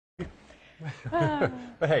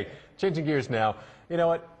But hey, changing gears now. You know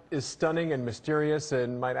what is stunning and mysterious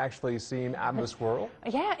and might actually seem out of this world?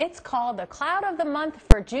 Yeah, it's called the Cloud of the Month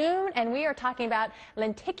for June, and we are talking about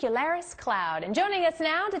Lenticularis cloud. And joining us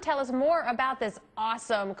now to tell us more about this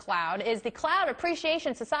awesome cloud is the Cloud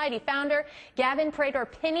Appreciation Society founder, Gavin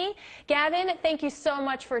Prater-Pinney. Gavin, thank you so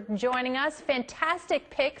much for joining us. Fantastic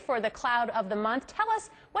pick for the Cloud of the Month. Tell us,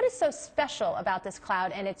 what is so special about this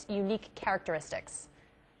cloud and its unique characteristics?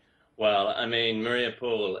 Well, I mean, Maria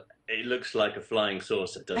Paul, it looks like a flying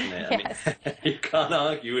saucer, doesn't it? Yes. I mean, you can't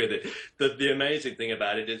argue with it. The amazing thing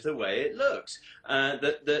about it is the way it looks.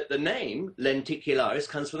 The name Lenticularis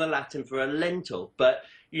comes from the Latin for a lentil, but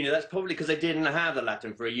you know, that's probably because they didn't have the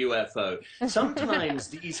Latin for a UFO. Sometimes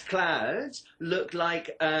these clouds look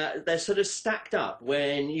like they're sort of stacked up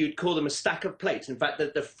when you'd call them a stack of plates. In fact,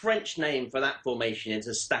 the French name for that formation is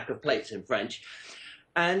a stack of plates in French.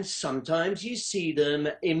 And sometimes you see them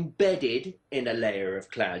embedded in a layer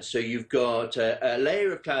of cloud. So you've got a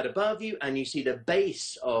layer of cloud above you, and you see the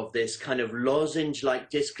base of this kind of lozenge-like,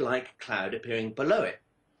 disc-like cloud appearing below it.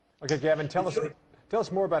 Okay, Gavin, tell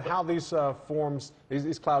us more about how these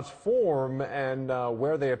these clouds form and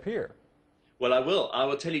where they appear. Well, I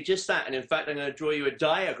will tell you just that, and in fact I'm going to draw you a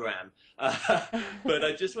diagram. But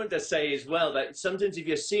I just want to say as well that sometimes if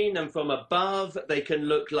you're seeing them from above, they can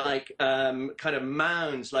look like kind of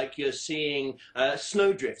mounds, like you're seeing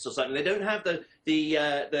snowdrifts or something. They don't have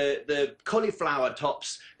the cauliflower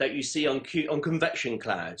tops that you see on convection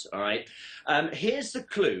clouds, all right? Here's the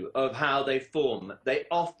clue of how they form. They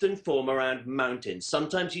often form around mountains.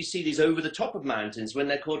 Sometimes you see these over the top of mountains when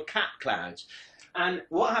they're called cap clouds. And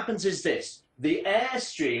what happens is this. The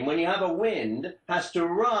airstream, when you have a wind, has to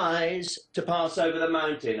rise to pass over the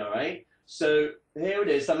mountain, all right? So here it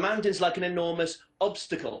is. The mountain's like an enormous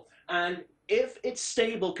obstacle. And if it's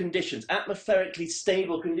stable conditions, atmospherically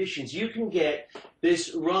stable conditions, you can get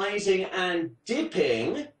this rising and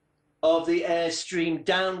dipping of the airstream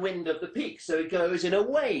downwind of the peak. So it goes in a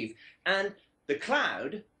wave. And the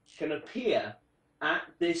cloud can appear at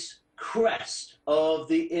this crest of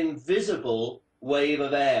the invisible wave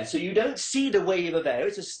of air. So you don't see the wave of air.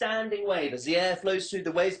 It's a standing wave. As the air flows through,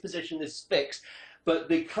 the wave's position is fixed, but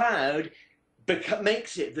the cloud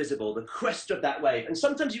makes it visible, the crest of that wave. And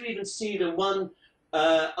sometimes you even see them one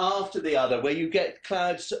after the other, where you get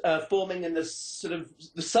clouds forming in the sort of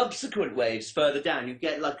the subsequent waves further down. You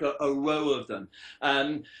get like a row of them.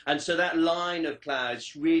 And so that line of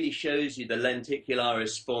clouds really shows you the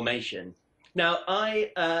lenticularis formation. Now, I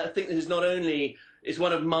think this is not only it's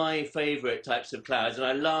one of my favorite types of clouds, and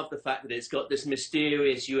I love the fact that it's got this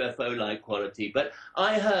mysterious UFO-like quality. But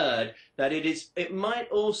I heard that it might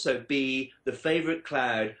also be the favorite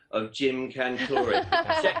cloud of Jim Cantori.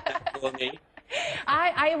 Check that for me.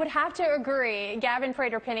 I would have to agree. Gavin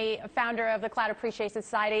Prater-Pinney, founder of the Cloud Appreciation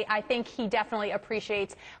Society, I think he definitely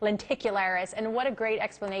appreciates lenticularis, and what a great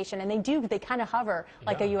explanation. And they kind of hover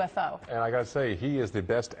like a UFO. And I got to say, he is the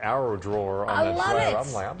best arrow drawer on I that love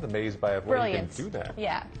cloud. I'm amazed by what Brilliant. he can do that.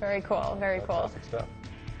 Yeah, very cool, very cool. Stuff.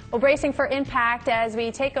 Well, bracing for impact as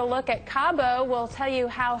we take a look at Cabo, we'll tell you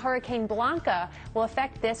how Hurricane Blanca will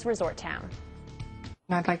affect this resort town.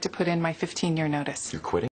 I'd like to put in my 15-year notice. You're quitting?